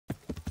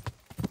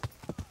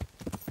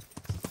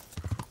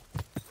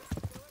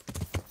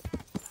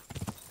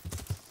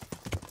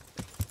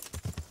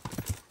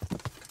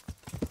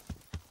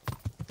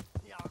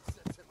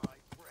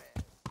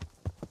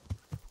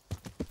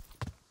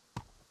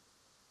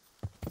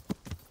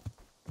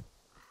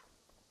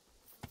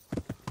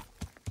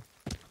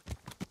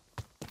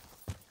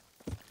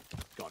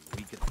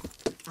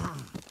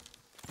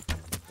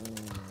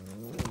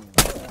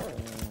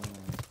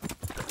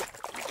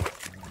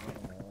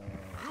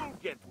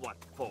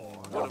what for?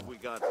 What have we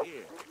got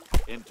here?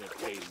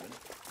 Entertainment.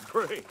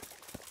 Great.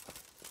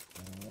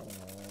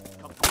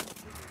 Come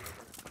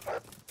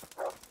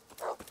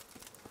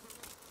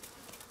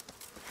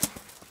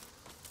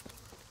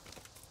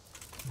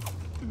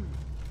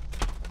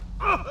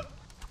on.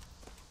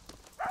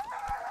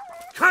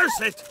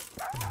 Curse it!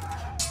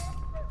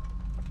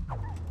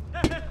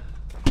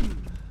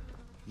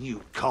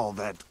 You call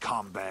that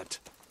combat?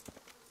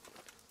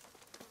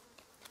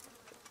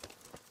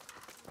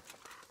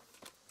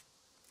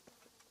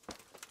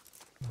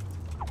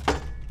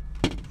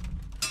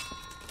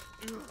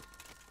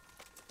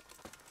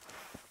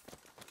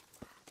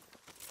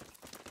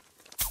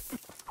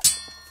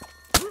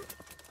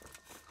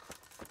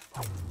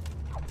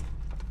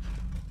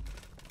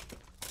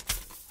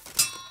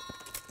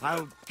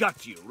 I'll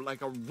gut you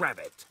like a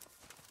rabbit.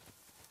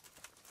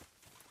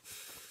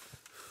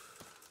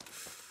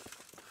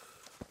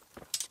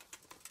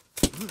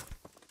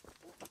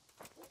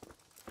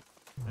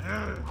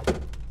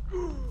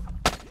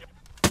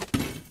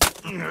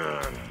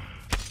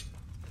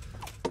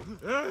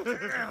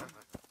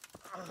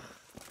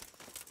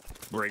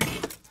 Bring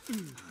it.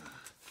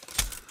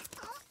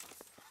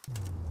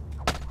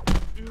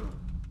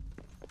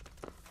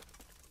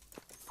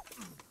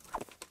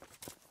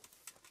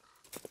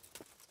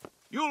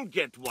 You'll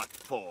get what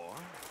for?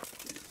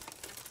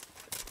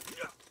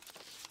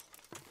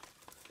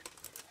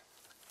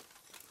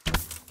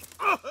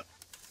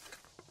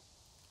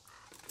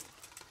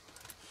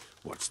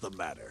 What's the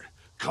matter?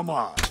 Come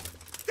on.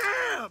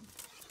 Damn!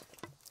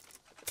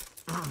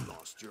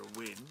 Lost your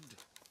wind?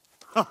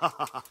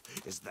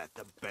 Is that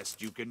the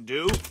best you can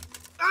do?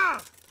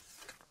 Ah!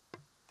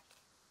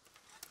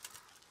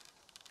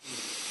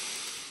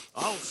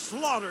 I'll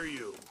slaughter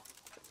you.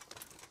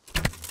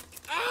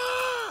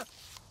 Ah!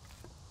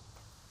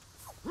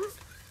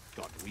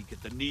 Got weak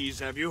at the knees,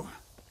 have you?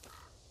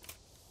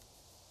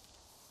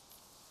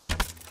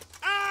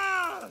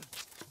 Ah!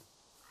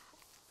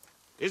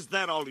 Is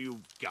that all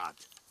you've got?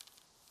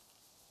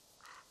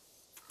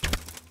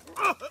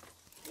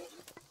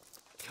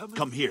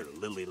 Come here,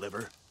 lily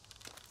liver.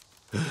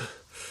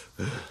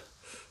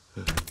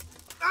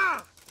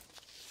 Ah!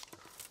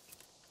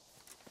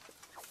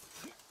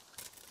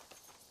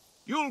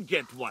 You'll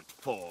get what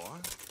for?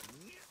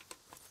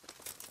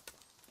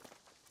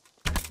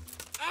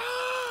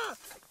 Ah!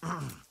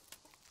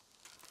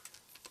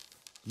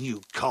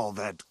 You call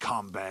that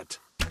combat?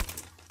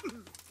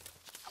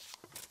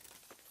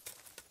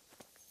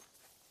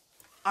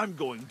 I'm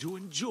going to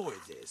enjoy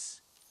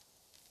this.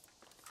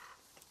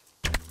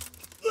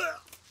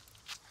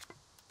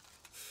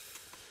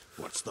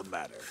 What's the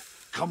matter?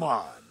 Come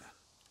on.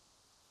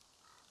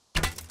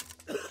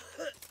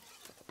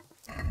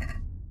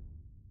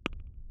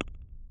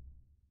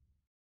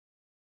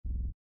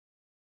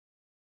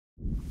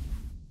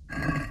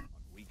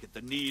 Weak at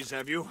the knees,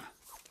 have you?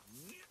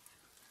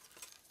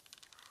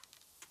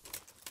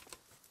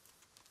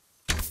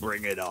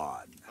 Bring it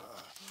on.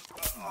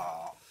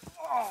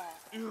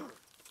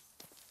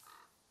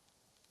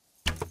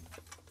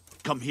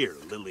 Come here,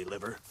 lily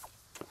liver.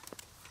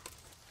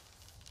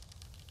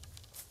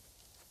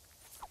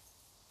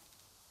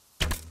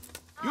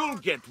 You'll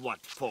get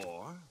what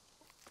for?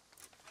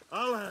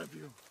 I'll have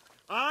you.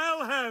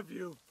 I'll have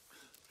you.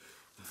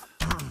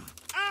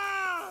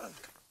 Ah!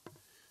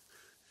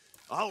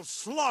 I'll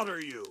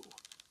slaughter you.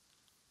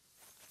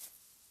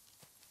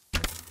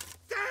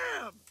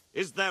 Damn!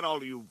 Is that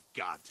all you've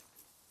got?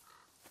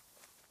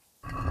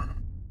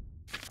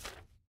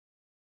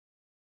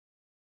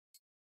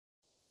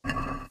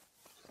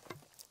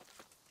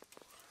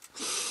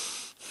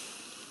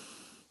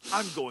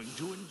 I'm going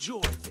to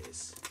enjoy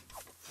this.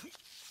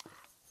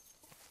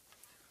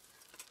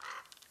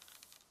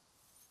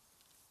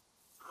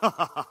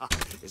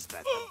 Is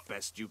that the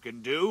best you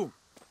can do?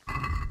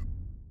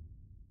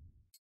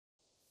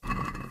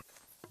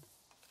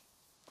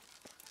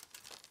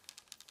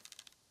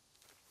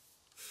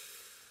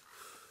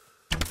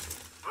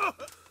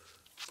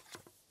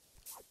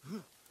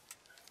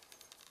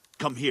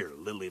 Come here,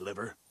 lily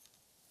liver.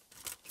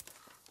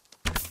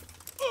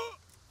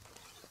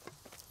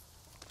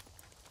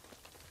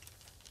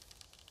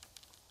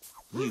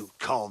 You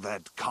call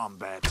that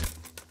combat?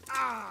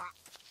 Ah!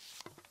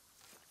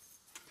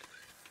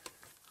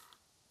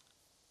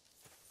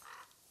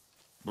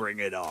 Bring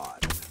it on.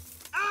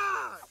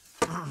 Ah!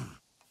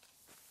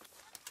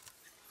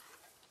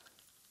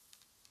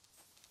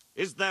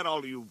 Is that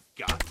all you've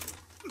got?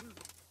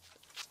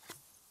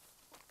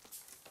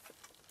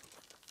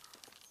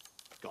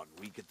 Gone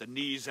weak at the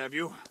knees, have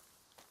you?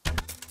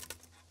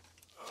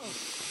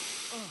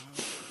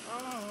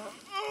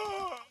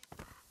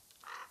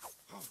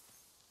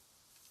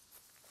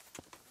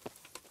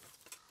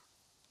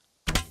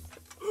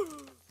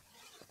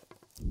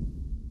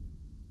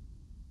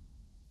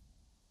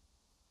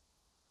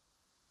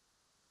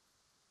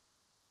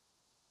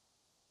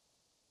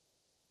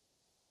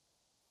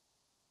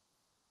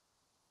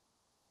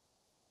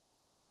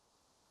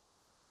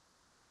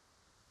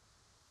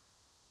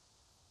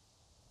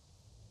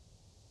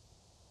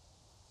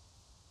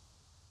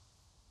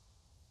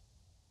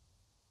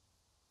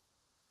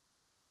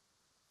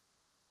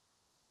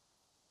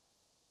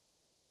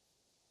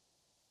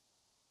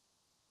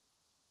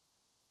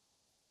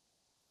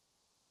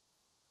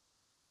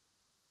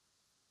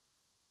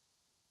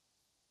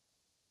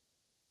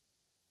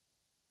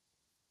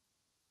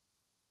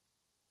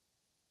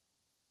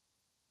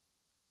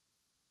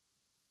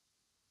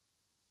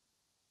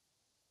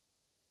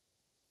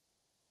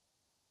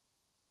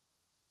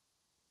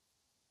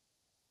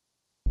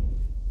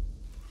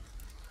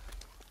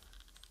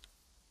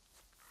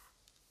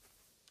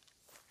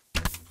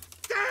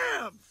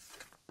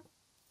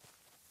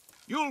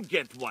 You'll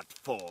get what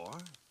for.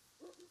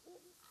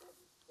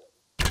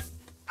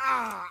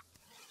 Ah!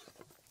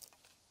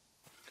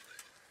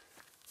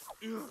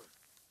 Ugh.